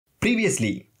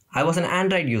Previously, I was an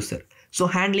Android user, so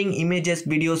handling images,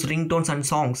 videos, ringtones and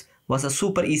songs was a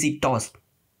super easy task.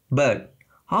 But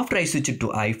after I switched to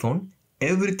iPhone,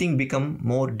 everything became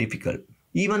more difficult.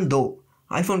 Even though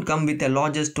iPhone come with a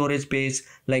larger storage space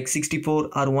like 64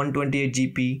 or 128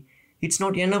 GB, it's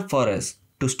not enough for us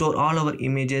to store all our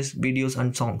images, videos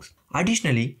and songs.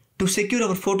 Additionally, to secure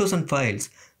our photos and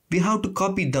files, we have to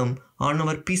copy them on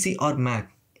our PC or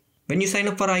Mac. When you sign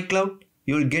up for iCloud,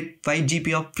 you will get 5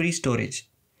 GB of free storage.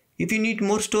 If you need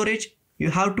more storage, you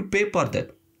have to pay for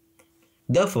that.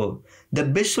 Therefore, the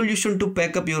best solution to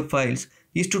back up your files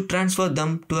is to transfer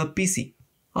them to a PC.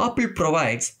 Apple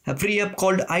provides a free app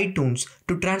called iTunes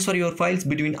to transfer your files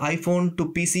between iPhone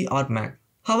to PC or Mac.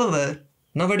 However,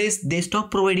 nowadays they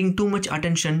stop providing too much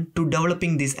attention to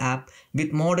developing this app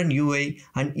with modern UI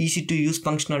and easy to use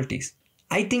functionalities.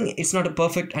 I think it's not a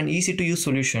perfect and easy to use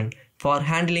solution for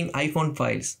handling iPhone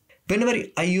files. Whenever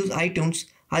I use iTunes,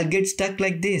 I'll get stuck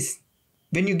like this.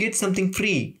 When you get something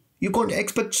free, you can't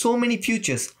expect so many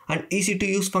features and easy to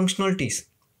use functionalities.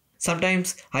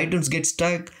 Sometimes iTunes gets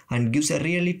stuck and gives a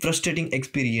really frustrating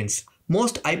experience.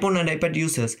 Most iPhone and iPad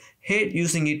users hate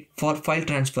using it for file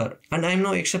transfer, and I'm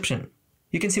no exception.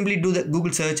 You can simply do the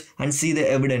Google search and see the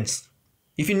evidence.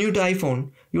 If you're new to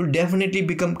iPhone, you'll definitely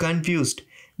become confused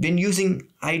when using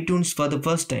iTunes for the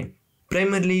first time,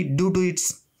 primarily due to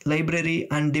its library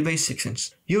and device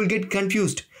sections. You will get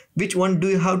confused which one do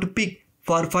you have to pick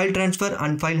for file transfer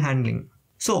and file handling.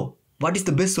 So, what is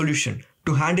the best solution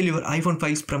to handle your iPhone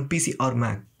files from PC or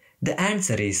Mac? The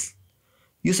answer is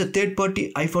use a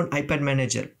third-party iPhone iPad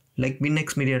manager like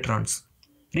WinX MediaTrans.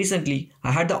 Recently,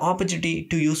 I had the opportunity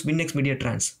to use WinX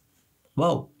MediaTrans.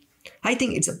 Wow, I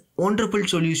think it's a wonderful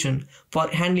solution for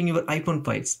handling your iPhone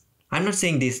files. I'm not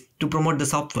saying this to promote the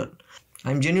software.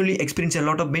 I'm genuinely experiencing a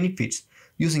lot of benefits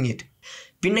using it.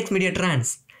 WinX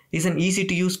MediaTrans is an easy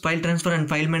to use file transfer and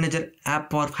file manager app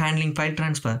for handling file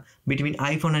transfer between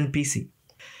iPhone and PC.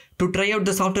 To try out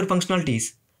the software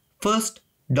functionalities, first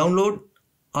download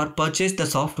or purchase the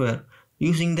software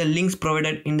using the links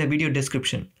provided in the video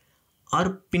description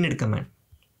or pinned command.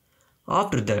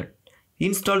 After that,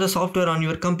 install the software on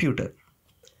your computer.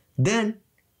 Then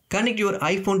connect your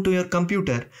iPhone to your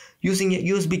computer using a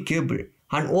USB cable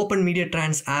and open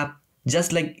MediaTrans app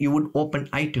just like you would open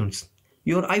iTunes.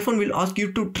 Your iPhone will ask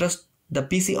you to trust the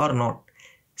PC or not.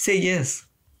 Say yes.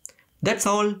 That's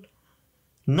all.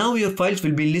 Now your files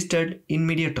will be listed in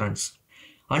MediaTrans.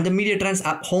 On the MediaTrans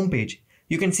app homepage,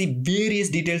 you can see various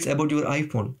details about your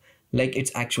iPhone, like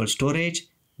its actual storage,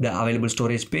 the available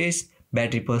storage space,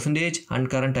 battery percentage, and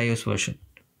current iOS version.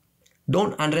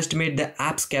 Don't underestimate the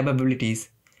app's capabilities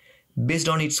based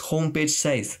on its homepage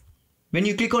size. When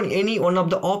you click on any one of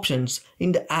the options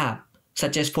in the app,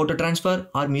 such as photo transfer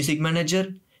or music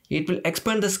manager, it will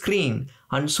expand the screen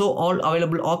and show all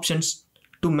available options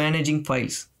to managing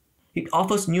files. It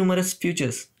offers numerous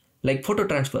features like photo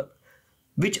transfer,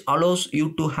 which allows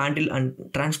you to handle and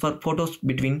transfer photos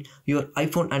between your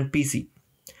iPhone and PC.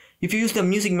 If you use the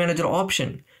music manager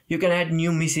option, you can add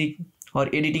new music or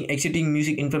editing existing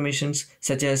music informations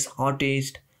such as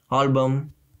artist,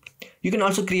 album. You can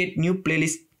also create new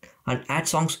playlists and add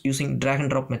songs using drag and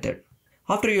drop method.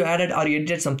 After you added or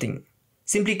edited something,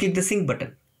 simply click the sync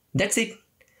button. That's it.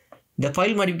 The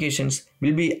file modifications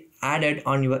will be added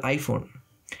on your iPhone.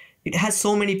 It has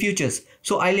so many features,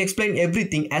 so I'll explain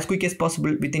everything as quick as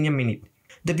possible within a minute.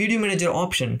 The video manager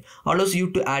option allows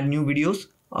you to add new videos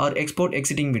or export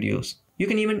existing videos. You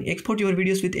can even export your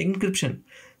videos with encryption,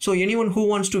 so anyone who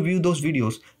wants to view those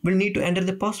videos will need to enter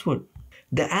the password.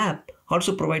 The app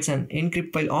also provides an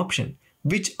encrypt file option,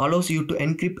 which allows you to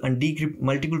encrypt and decrypt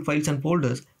multiple files and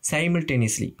folders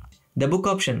simultaneously. The book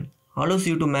option allows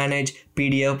you to manage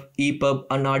PDF, EPUB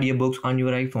and audiobooks on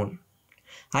your iPhone.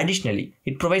 Additionally,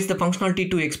 it provides the functionality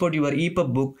to export your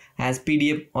EPUB book as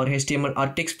PDF or HTML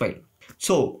or text file.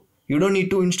 So, you don't need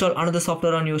to install another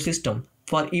software on your system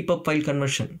for EPUB file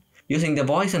conversion. Using the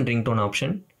voice and ringtone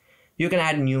option, you can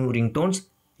add new ringtones,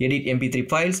 edit MP3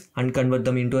 files and convert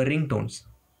them into ringtones.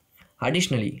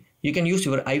 Additionally, you can use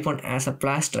your iPhone as a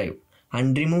flash drive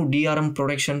and remove DRM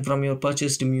protection from your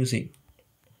purchased music.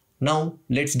 Now,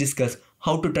 let's discuss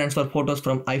how to transfer photos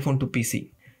from iPhone to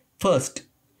PC. First,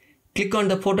 click on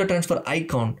the photo transfer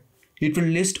icon. It will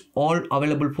list all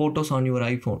available photos on your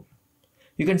iPhone.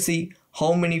 You can see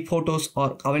how many photos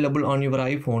are available on your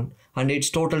iPhone and its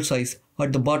total size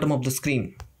at the bottom of the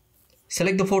screen.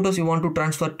 Select the photos you want to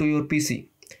transfer to your PC.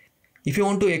 If you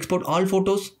want to export all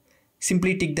photos,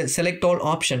 simply tick the select all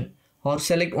option or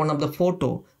select one of the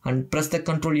photo and press the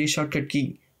Ctrl A shortcut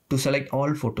key to select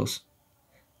all photos.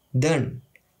 Then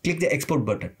click the export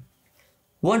button.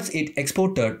 Once it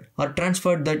exported or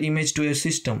transferred that image to your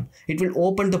system, it will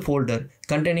open the folder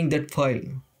containing that file.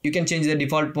 You can change the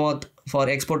default path for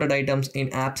exported items in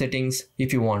app settings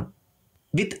if you want.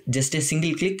 With just a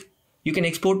single click, you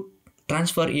can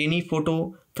transfer any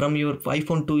photo from your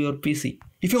iPhone to your PC.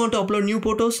 If you want to upload new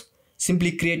photos,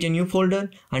 simply create a new folder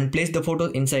and place the photo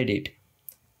inside it.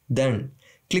 Then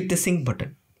click the sync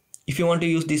button. If you want to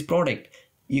use this product,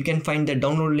 you can find the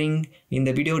download link in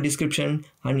the video description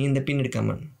and in the pinned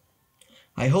comment.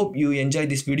 I hope you enjoyed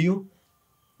this video.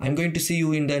 I'm going to see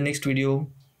you in the next video.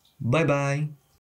 Bye bye.